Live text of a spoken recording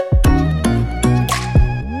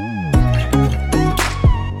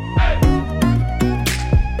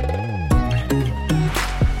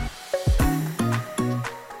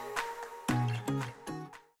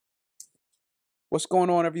What's going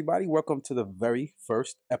on, everybody? Welcome to the very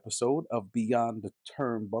first episode of Beyond the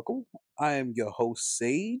Turnbuckle. I am your host,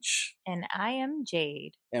 Sage, And I am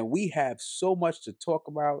Jade. and we have so much to talk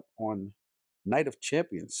about on Night of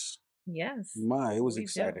Champions. Yes, My, it was we do.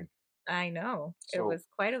 exciting. I know. It So was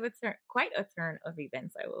quite a turn of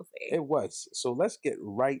events, I will say. it was. So let's get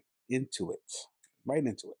right into it. Right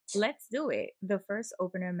into it. Let's do it. The first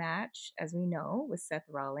opener match, as we know, was Seth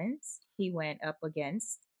Rollins. He went up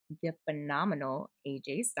against the phenomenal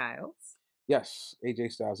AJ Styles. Yes,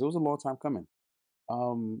 AJ Styles. It was a long time coming.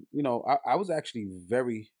 I was actually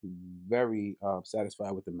very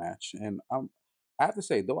satisfied with the match, and I have to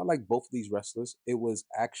say, though I like both of these wrestlers, it was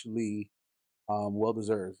actually well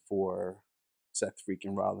deserved for Seth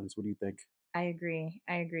freaking Rollins. What do you think? I agree.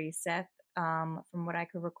 I agree. Seth, from what I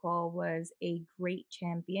could recall, was a great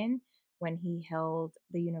champion when he held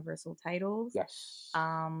the Universal titles. Yes.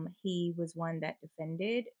 He was one that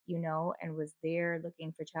defended, and was there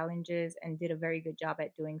looking for challenges and did a very good job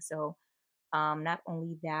at doing so. Not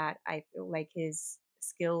only that, I feel like his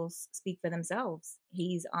skills speak for themselves.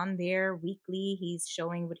 He's on there weekly, he's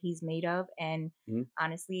showing what he's made of, and Mhm.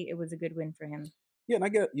 honestly, it was a good win for him. Yeah, and I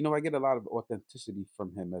get a lot of authenticity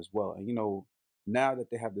from him as well. And now that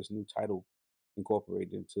they have this new title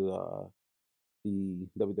incorporated into the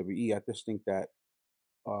WWE, I just think that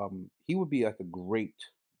he would be like a great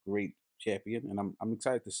champion, and I'm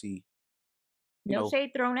excited to see. You No know, shade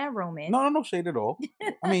thrown at Roman. no shade at all.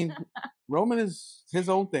 I mean, Roman is his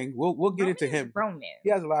own thing. We'll get Roman into is him. He Roman.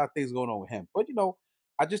 has a lot of things going on with him, but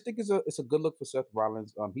I just think it's a good look for Seth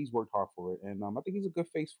Rollins. He's worked hard for it, and I think he's a good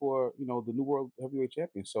face for the new world heavyweight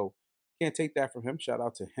champion. So can't take that from him. Shout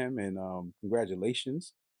out to him, and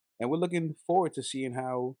congratulations. And we're looking forward to seeing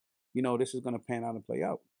how this is going to pan out and play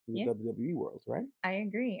out in the Yeah, WWE world, right? I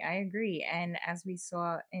agree. I agree. And as we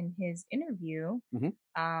saw in his interview, Hmm.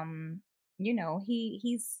 um,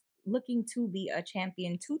 he's looking to be a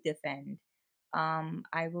champion to defend.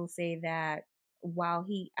 I will say that while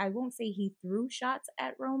I won't say he threw shots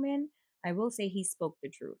at Roman, I will say he spoke the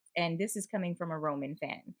truth. And this is coming from a Roman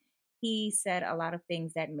fan. He said a lot of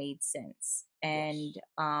things that made sense. And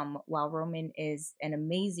Yes. while Roman is an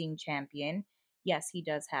amazing champion, yes, he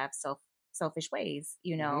does have selfish ways,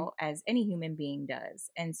 Hmm. as any human being does.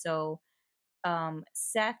 And so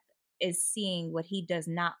Seth is seeing what he does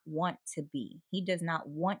not want to be. He does not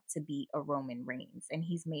want to be a Roman Reigns, and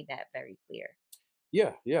he's made that very clear.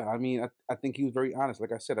 Yeah. I mean, I think he was very honest.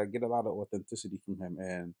 Like I said, I get a lot of authenticity from him,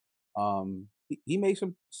 and he made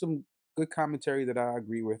some good commentary that I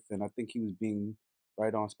agree with, and I think he was being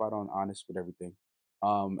right on, spot on, honest with everything.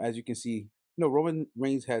 As you can see, Roman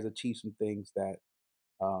Reigns has achieved some things that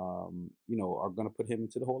are going to put him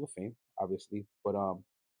into the Hall of Fame, obviously, but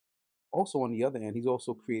also on the other end, he's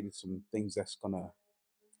also created some things that's gonna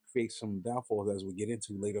create some downfalls as we get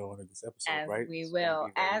into later on in this episode, As right? we It's going to will,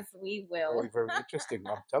 be as we will. very interesting.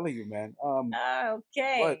 I'm telling you, man. But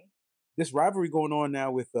Okay. this rivalry going on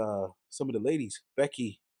now with some of the ladies,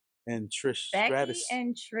 Becky and Trish Becky Stratus.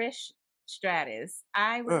 and Trish Stratus.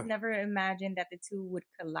 I would have Ugh, never imagined that the two would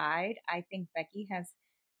collide. I think Becky has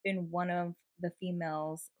been one of the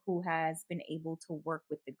females who has been able to work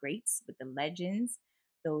with the greats, with the legends,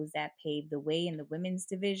 those that paved the way in the women's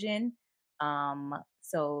division.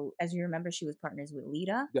 So as you remember, she was partners with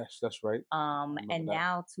Lita. yes, that's right. I remember And that.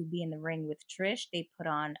 now to be in the ring with Trish, they put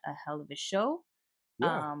on a hell of a show.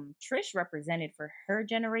 Yeah. Trish represented for her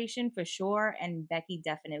generation for sure, and Becky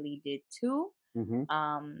definitely did too. Hmm.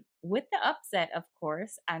 With the upset, of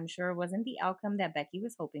course, I'm sure it wasn't the outcome that Becky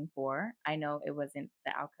was hoping for. I know it wasn't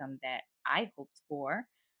the outcome that I hoped for,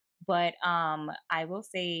 but I will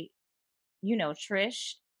say,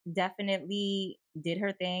 Trish definitely did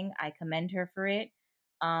her thing. I commend her for it.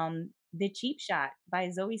 The cheap shot by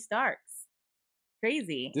Zoe Starks,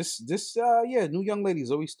 crazy. This new young lady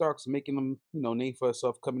Zoe Starks making them name for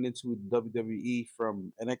herself coming into the WWE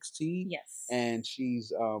from NXT, Yes. and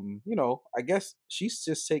she's I guess she's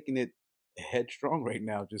just taking it headstrong right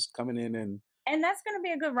now, just coming in and And that's going to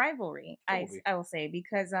be a good rivalry, it will be. I will say,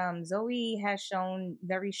 because Zoe has shown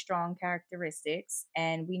very strong characteristics,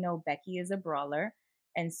 and we know Becky is a brawler,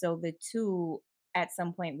 and so the two at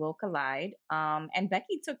some point will collide. And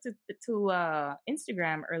Becky took to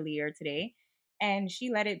Instagram earlier today, and she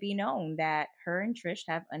let it be known that her and Trish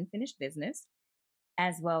have unfinished business,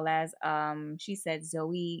 as well as she said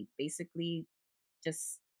Zoe basically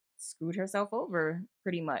just screwed herself over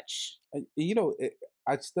pretty much.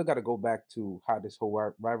 I still got to go back to how this whole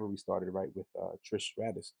rivalry started, right, with Trish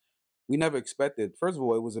Stratus. We never expected. First of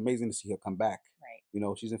all, it was amazing to see her come back.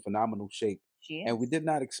 Right. She's in phenomenal shape, She and we is. did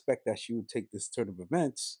not expect that she would take this turn of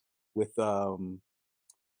events with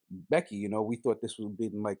Becky. We thought this would have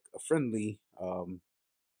been like a friendly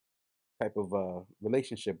type of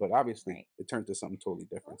relationship, but obviously Right. it turned to something totally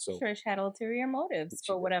Well, different. So Trish had ulterior motives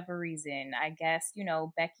she for did. whatever reason. I guess,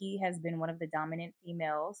 Becky has been one of the dominant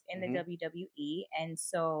females in the Hmm. WWE. And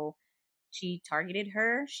so she targeted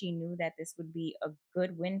her. She knew that this would be a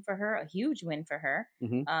good win for her, a huge win for her.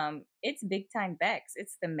 Hmm. It's big time Bex.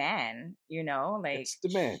 It's the man, like It's the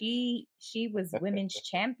man. she was women's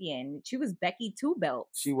champion. She was Becky two She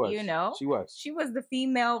belts, was. She was. She was the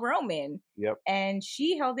female Roman Yep. and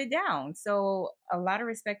she held it down. So a lot of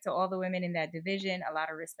respect to all the women in that division, a lot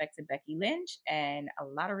of respect to Becky Lynch, and a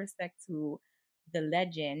lot of respect to the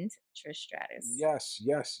legend Trish Stratus. Yes.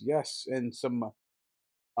 Yes. Yes. And some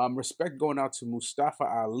respect going out to Mustafa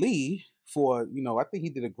Ali for I think he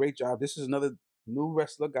did a great job. This is another new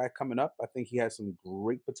wrestler guy coming up. I think he has some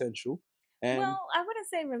great potential. And Well, I wouldn't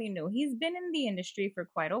say really new. He's been in the industry for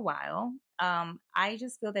quite a while. I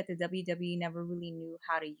just feel that the WWE never really knew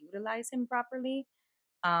how to utilize him properly.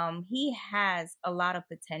 He has a lot of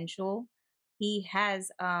potential. He has,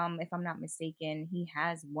 if I'm not mistaken, he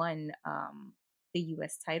has won the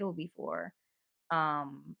US title before.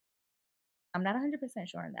 Um, I'm not 100%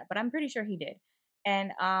 sure on that, but I'm pretty sure he did.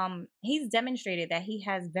 And he's demonstrated that he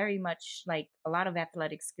has very much like a lot of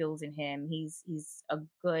athletic skills in him. He's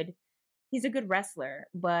a good wrestler,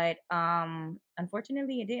 but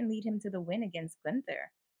unfortunately, it didn't lead him to the win against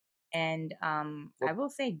Gunther. And I well, will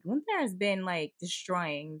say, Gunther has been like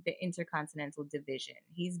destroying the Intercontinental Division.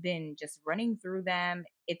 He's been just running through them.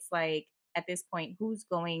 It's like at this point, who's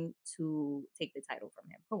going to take the title from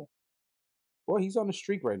him? Who? he's on the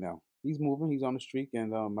streak right now. He's moving. He's on the streak,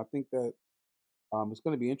 and I think that it's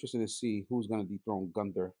going to be interesting to see who's going to dethrone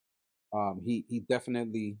Gunther. He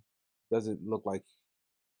definitely doesn't look like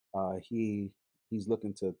he's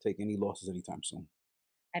looking to take any losses anytime soon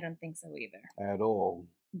I don't think so either. at all.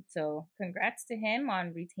 So, congrats to him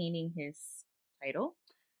on retaining his title.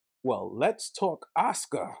 Well, let's talk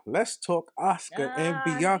Oscar. Let's talk Oscar and Ah,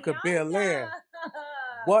 Bianca Belair. Bianca!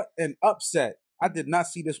 What an upset! I did not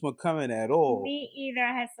see this one coming at all. Me either.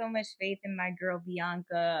 I had so much faith in my girl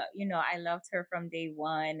Bianca. I loved her from day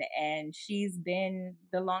one, and she's been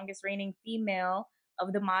the longest reigning female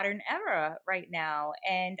of the modern era right now.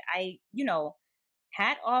 And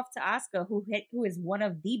hat off to Asuka, who is one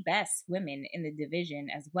of the best women in the division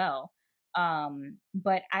as well.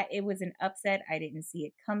 But it was an upset. I didn't see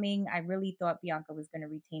it coming. I really thought Bianca was going to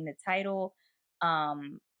retain the title.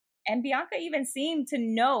 Um, and Bianca even seemed to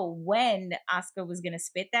know when Asuka was going to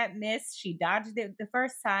spit that miss. She dodged it the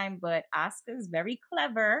first time, but Asuka's very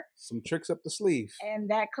clever. Some tricks up the sleeve. And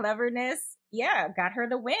that cleverness, yeah, got her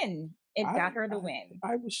the win. It I got her the I, win.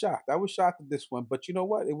 I was shocked. I was shocked at this one, but you know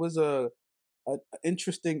what? It was a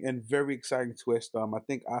interesting and very exciting twist. I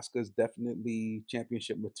think Asuka's definitely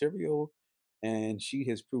championship material, and she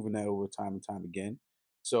has proven that over time and time again.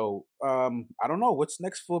 So I don't know what's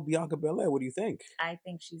next for Bianca Belair. What do you think? I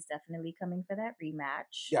think she's definitely coming for that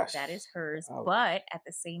rematch. That is Yes. hers. Oh, But at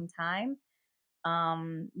the same time,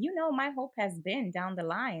 my hope has been down the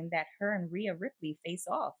line that her and Rhea Ripley face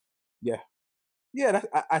off. yeah, yeah.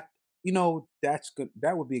 That's good.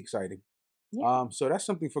 That would be exciting. Yeah. So that's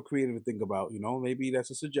something for creative to think about. Maybe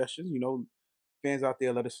that's a suggestion. Fans out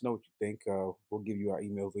there, let us know what you think. We'll give you our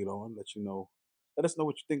emails later on. Let us know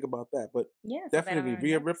what you think about that. But Yeah. So that on definitely, our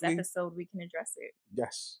Rhea next Ripley. episode we can address it.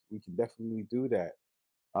 Yes, we can definitely do that.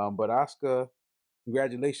 But Oscar,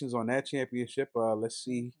 congratulations on that championship. Let's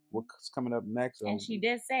see Mhm. what's coming up next. And she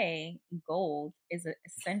did say gold is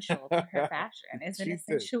essential to her fashion. It's an She did.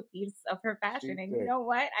 essential piece of her fashion. She And you did. know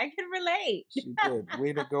what? I can relate. She did.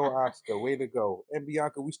 Way to go, Oscar. Way to go. And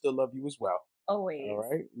Bianca, we still love you as well. All Always.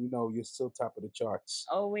 right. We know you're still top of the charts.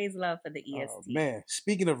 Always love for the Oh EST. man.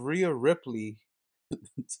 Speaking of Rhea Ripley,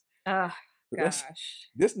 Oh let's gosh.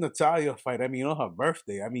 this Natalia fight. I mean, on her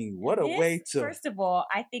birthday. I mean, what a This, way to first of all,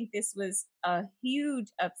 I think this was a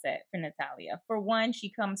huge upset for Natalia. For one, she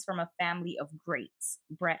comes from a family of greats,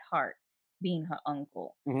 Bret Hart being her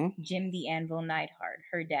uncle, Mhm. Jim the Anvil Neidhart,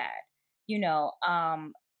 her dad. You know,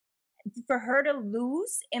 um, for her to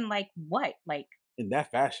lose in like what, like In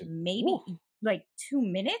that fashion. maybe Woo. like 2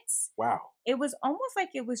 minutes, Wow. it was almost like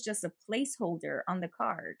it was just a placeholder on the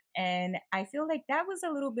card. And I feel like that was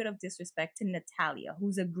a little bit of disrespect to Natalia,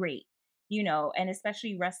 who's a great, and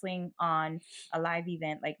especially wrestling on a live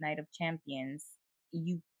event like Night of Champions,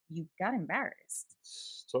 you got embarrassed.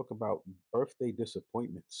 Talk about birthday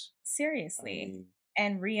disappointments. I Seriously. mean,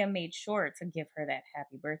 And Rhea made sure to give her that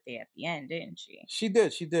happy birthday at the end, didn't she? she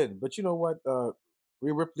did. But you know what?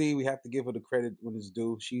 Rhea Ripley, we have to give her the credit when it's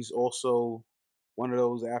due. She's also one of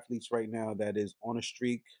those athletes right now that is on a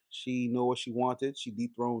streak. She know what she wanted. She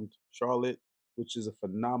dethroned Charlotte, which is a Oh,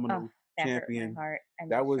 phenomenal that hurt my champion. heart. I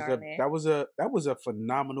That miss was a Charlotte. that was a that was a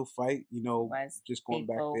phenomenal fight. It was. Just going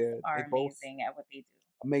They back both there, they are both amazing at what they do.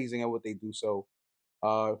 amazing at what they do. So,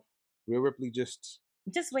 uh, Rhea Ripley just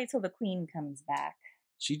Just wait till the queen comes back.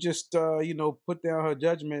 she just put down her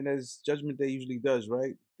judgment as Judgment Day usually does.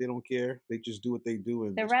 Right? They don't care. They just do what they do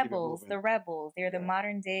and just keep it moving. The rebels, they're the Yeah.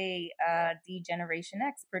 modern day D-Generation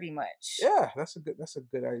X pretty much. Yeah, that's a good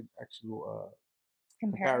actual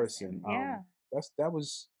comparison. Comparison. Yeah. That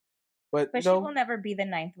was, but But she will never be the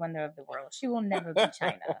ninth wonder of the world. She will never be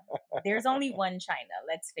China. There's only one China,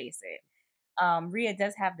 let's face it. Rhea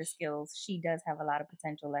does have the skills. She does have a lot of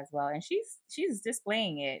potential as well, and she's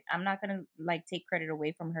displaying it. I'm not gonna like take credit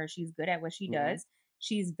away from her. She's good at what she hmm does.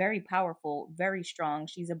 She's very powerful, very strong.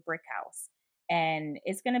 She's a brick house, and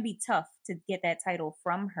it's gonna be tough to get that title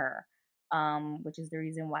from her. Which is the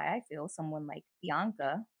reason why I feel someone like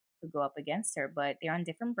Bianca could go up against her, but they're on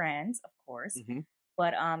different brands, of course. hmm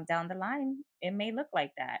But down the line, it may look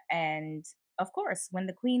like that, and of course, when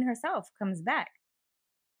the queen herself comes back.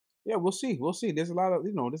 yeah, we'll see. We'll see. There's a lot of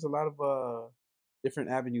there's a lot of different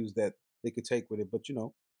avenues that they could take with it. But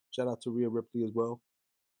shout out to Rhea Ripley as well.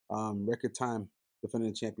 Record time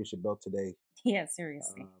defending the championship belt today. Yeah,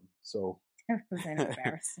 seriously. So It was an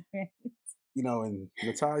embarrassment. and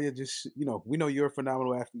Natalia, just we know you're a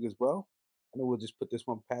phenomenal athlete as well. I know we'll just put this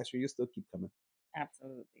one past you. You'll still keep coming.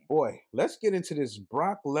 Absolutely. Boy, let's get into this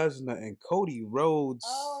Brock Lesnar and Cody Rhodes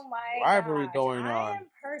Oh my rivalry gosh. going I on. am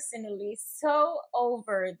personally so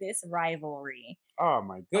over this rivalry. Oh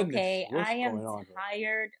my goodness, Okay. I what's am going on here?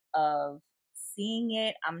 tired of seeing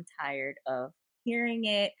it. I'm tired of hearing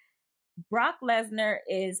it. Brock Lesnar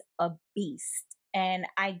is a beast. And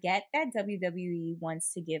I get that WWE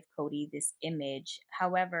wants to give Cody this image.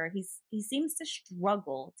 However, he seems to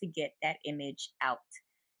struggle to get that image out.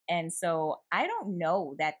 And so I don't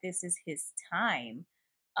know that this is his time.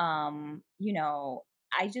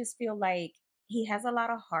 I just feel like he has a lot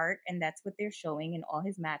of heart and that's what they're showing in all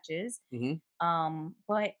his matches. hmm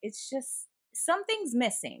But it's just something's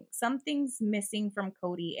missing. Something's missing from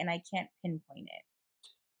Cody and I can't pinpoint it.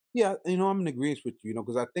 Yeah, I'm in agreement with you.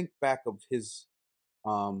 Because I think back of his,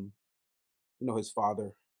 um, his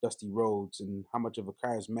father, Dusty Rhodes, and how much of a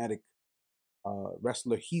charismatic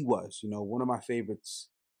wrestler he was. One of my favorites,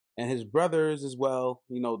 and his brothers as well.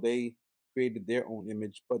 They created their own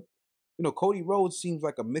image, but Cody Rhodes seems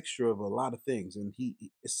like a mixture of a lot of things, and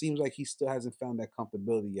it seems like he still hasn't found that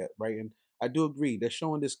comfortability yet, right? And I do agree they're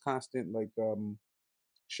showing this constant like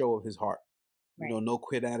show of his heart. Right. No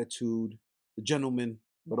quit attitude, the gentleman,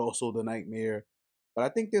 but also the nightmare. But I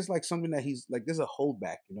think there's like something that he's like there's a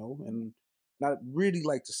holdback, and I'd really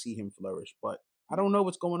like to see him flourish, but I don't know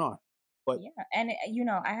what's going on. But Yeah, and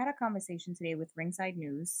I had a conversation today with Ringside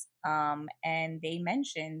News, and they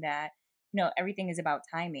mentioned that everything is about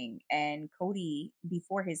timing. And Cody,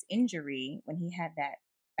 before his injury, when he had that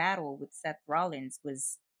battle with Seth Rollins,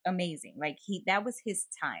 was amazing. Like that was his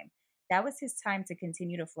time. That was his time to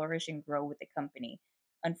continue to flourish and grow with the company.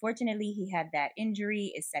 Unfortunately, he had that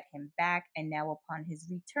injury. It set him back, and now upon his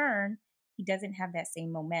return, he doesn't have that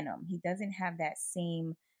same momentum. He doesn't have that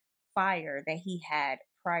same fire that he had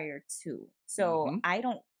prior to. So hmm I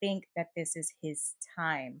don't think that this is his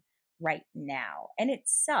time right now. And it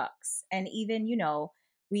sucks. And even,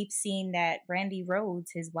 we've seen that Brandy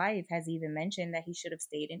Rhodes, his wife, has even mentioned that he should have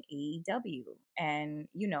stayed in AEW. And,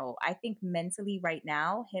 I think mentally right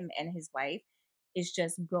now, him and his wife is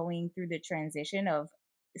just going through the transition of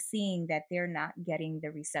seeing that they're not getting the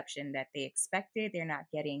reception that they expected. They're not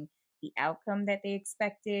getting the outcome that they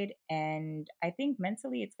expected. And I think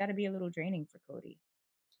mentally it's got to be a little draining for Cody.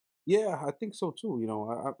 yeah, I think so too.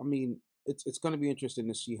 I mean, it's going to be interesting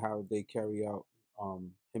to see how they carry out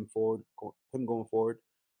him going forward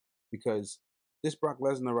because this Brock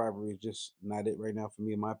Lesnar rivalry is just not it right now for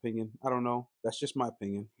me, in my opinion. I don't know. That's just my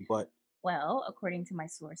opinion, but Well, according to my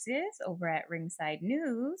sources over at Ringside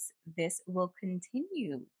News, this will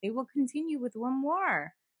continue. They will continue with one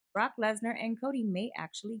more. Brock Lesnar and Cody may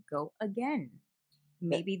actually go again. eh,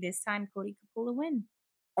 Maybe this time Cody could pull a win.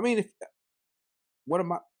 I mean, if one of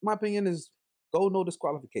my opinion is go no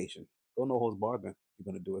disqualification, go no holds barred. Then if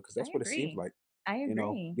you're going to do it because I that's what it seems agree. like. I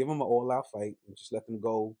agree. Give them an all out fight and just let them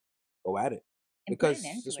go at it And put an because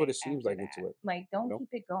end to that's what it it seems after like that. into it. Like, You don't know, keep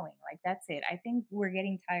it going. Like, that's it. I think we're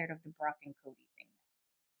getting tired of the Brock and Cody thing.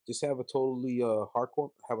 just have a totally hardcore,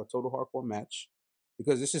 have a total hardcore match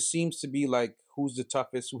because this just seems to be like who's the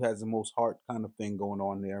toughest, who has the most heart kind of thing going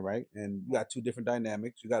on there, right? And you Right. got two different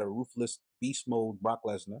dynamics. You got a ruthless beast mode Brock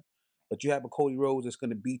Lesnar, But you have a Cody Rhodes that's going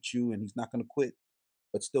to beat you, and he's not going to quit,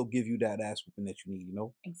 but still give you that ass whooping that you need.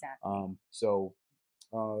 Exactly. So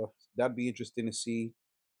that'd be interesting to see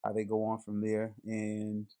how they go on from there.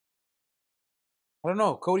 And I don't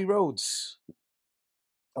know, Cody Rhodes.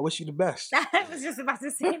 I wish you the best. I was just about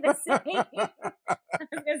to say the same. I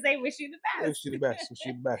was gonna say, wish you the Wish you the best. best. Wish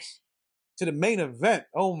you the best. To the main event.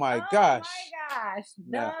 Oh my Oh my gosh. gosh,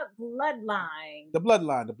 Yeah. the bloodline. The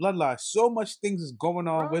bloodline. The bloodline. So much things is going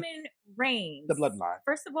on with Roman the Reigns. bloodline.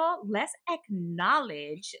 First of all, let's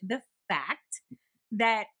acknowledge the fact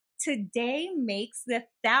that today makes the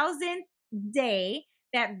 1,000th day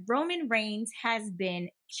that Roman Reigns has been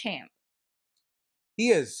champ. He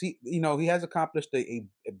is. He has accomplished a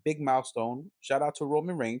big milestone. Shout out to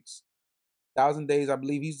Roman Reigns. 1,000 days. I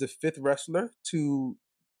believe he's the fifth wrestler to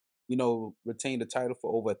retain the title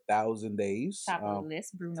for over 1,000 days. Top of the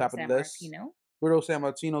list, Bruno Top of the list. Sammartino, Bruno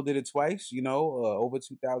Sammartino did it twice. Over Bob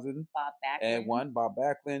 2001. Backlund, Bob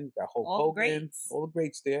Backlund, got Hulk all the Hogan, greats. all the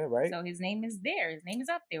greats there, right? So his name is there. His name is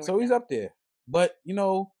up there with So he's them. up there. But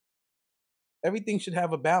everything should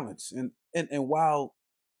have a balance. And while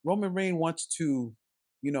Roman Reigns wants to,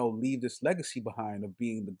 leave this legacy behind of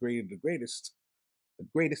being the greatest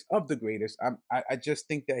of the greatest, I just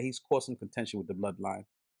think that he's caused some contention with the bloodline.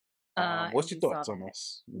 And What's your we saw thoughts on that.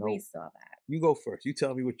 this? We saw that. You go first. You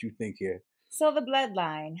tell me what you think here. So the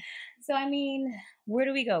bloodline. So I mean, where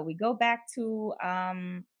do we go? We go back to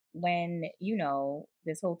when,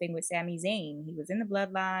 this whole thing with Sami Zayn. He was in the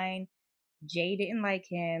bloodline. Jay didn't like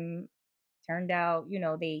him. Turned out,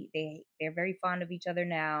 they're very fond of each other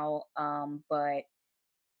now. But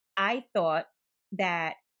I thought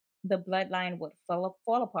that the bloodline would fall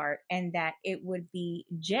apart and that it would be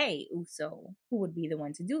Jay Uso who would be the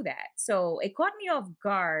one to do that. So it caught me off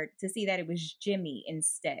guard to see that it was Jimmy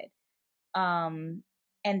instead. Um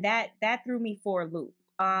and that threw me for a loop.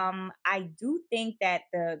 I do think that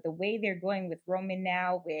the way they're going with Roman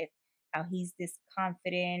now, with how he's this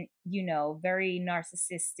confident, very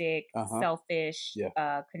narcissistic, Uh huh. selfish,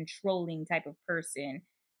 Yeah. controlling type of person.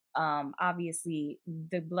 Obviously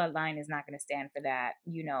the bloodline is not going to stand for that,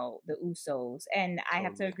 the Usos. And I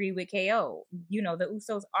have to Totally. agree with KO. The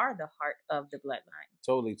Usos are the heart of the bloodline.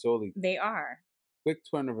 Totally. Totally. They are. Quick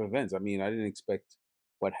turn of events. I mean, I didn't expect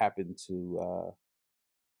what happened to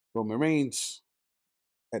Roman Reigns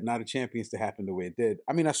at Night of Champions to happen the way it did.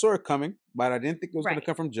 I mean, I saw it coming, but I didn't think it was going to Right.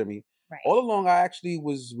 come from Jimmy. Right. All along, I actually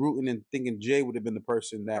was rooting and thinking Jay would have been the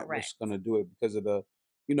person that Correct. was going to do it because of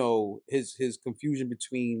his confusion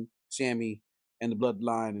between Sammy and the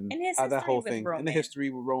bloodline and And his how that history whole with thing and the Roman. history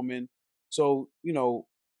with Roman. So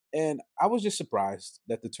and I was just surprised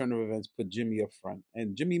that the turn of events put Jimmy up front,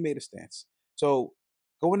 and Jimmy made a stance. So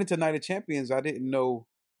going into Night of Champions, I didn't know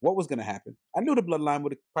what was going to happen. I knew the bloodline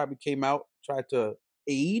would have probably came out, tried to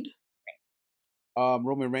aid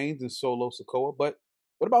Roman Reigns and Solo Sikoa. But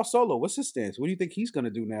what about Solo? What's his stance? What do you think he's going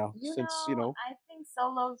to do now? Since I think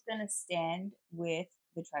Solo's gonna stand with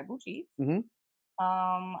the tribal chief. hmm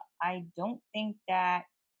I don't think that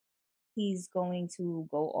he's going to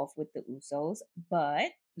go off with the Usos, but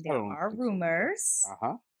I there don't are think so either. rumors, Uh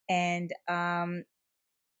huh. and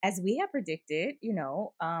as we have predicted,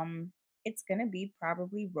 it's gonna be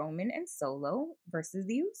probably Roman and Solo versus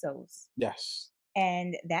the Usos, Yes,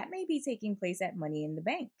 and that may be taking place at Money in the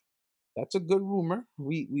Bank. that's a good rumor.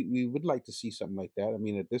 We would like to see something like that. I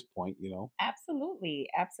mean, at this point, Absolutely,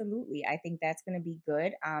 absolutely. I think that's going to be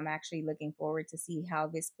good. I'm actually looking forward to see how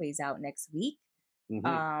this plays out next week.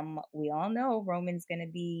 hmm We all know Roman's going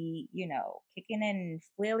to be, kicking and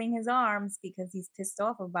flailing his arms because he's pissed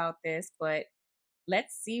off about this, but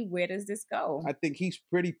let's see, where does this go? I think he's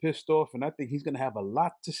pretty pissed off, and I think he's going to have a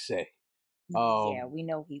lot to say. Yeah, Um, we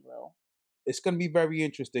know he will. it's going to be very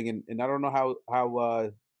interesting, and I don't know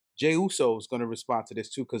how Jey Uso is going to respond to this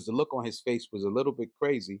too, because the look on his face was a little bit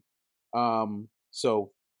crazy.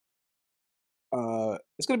 So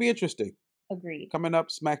it's going to be interesting. Agreed. Coming up,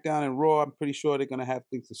 SmackDown and Raw, I'm pretty sure they're going to have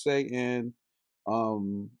things to say. And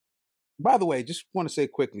um, by the way, just want to say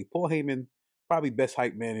quickly, Paul Heyman, probably best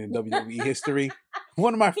hype man in WWE history.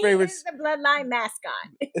 One of my He favorites. is the bloodline mascot.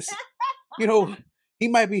 It's, you know, he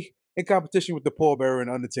might be in competition with the Paul Bearer and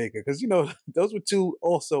Undertaker because those were two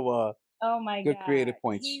also Oh my good creative God.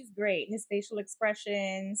 points. He's great. His facial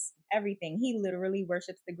expressions, everything. He literally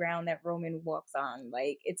worships the ground that Roman walks on.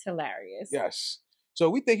 Like, it's hilarious. Yes.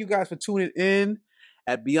 So we thank you guys for tuning in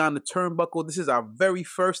at Beyond the Turnbuckle. This is our very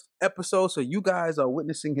first episode. So you guys are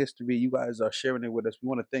witnessing history. You guys are sharing it with us. We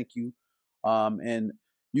want to thank you. And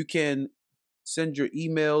you can send your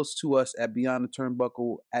emails to us at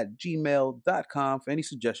beyondtheturnbuckle@gmail.com for any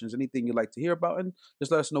suggestions, anything you'd like to hear about, and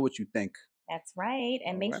just let us know what you think. That's right.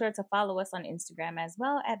 And All make right. sure to follow us on Instagram as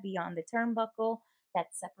well at Beyond the Turnbuckle.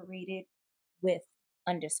 That's separated with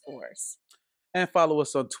underscores. And follow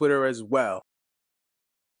us on Twitter as well.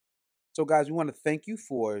 So, guys, we want to thank you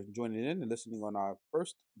for joining in and listening on our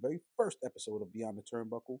very first episode of Beyond the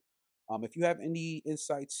Turnbuckle. If you have any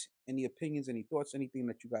insights, any opinions, any thoughts, anything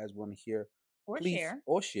that you guys want to hear, Or please share.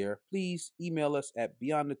 or share, please email us at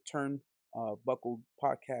Beyond the Turnbuckle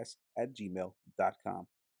podcast at gmail.com.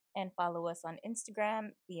 And follow us on Instagram,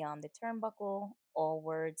 Beyond the Turnbuckle, all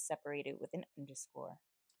words separated with an underscore.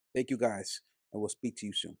 Thank you, guys, and we'll speak to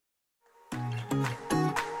you soon.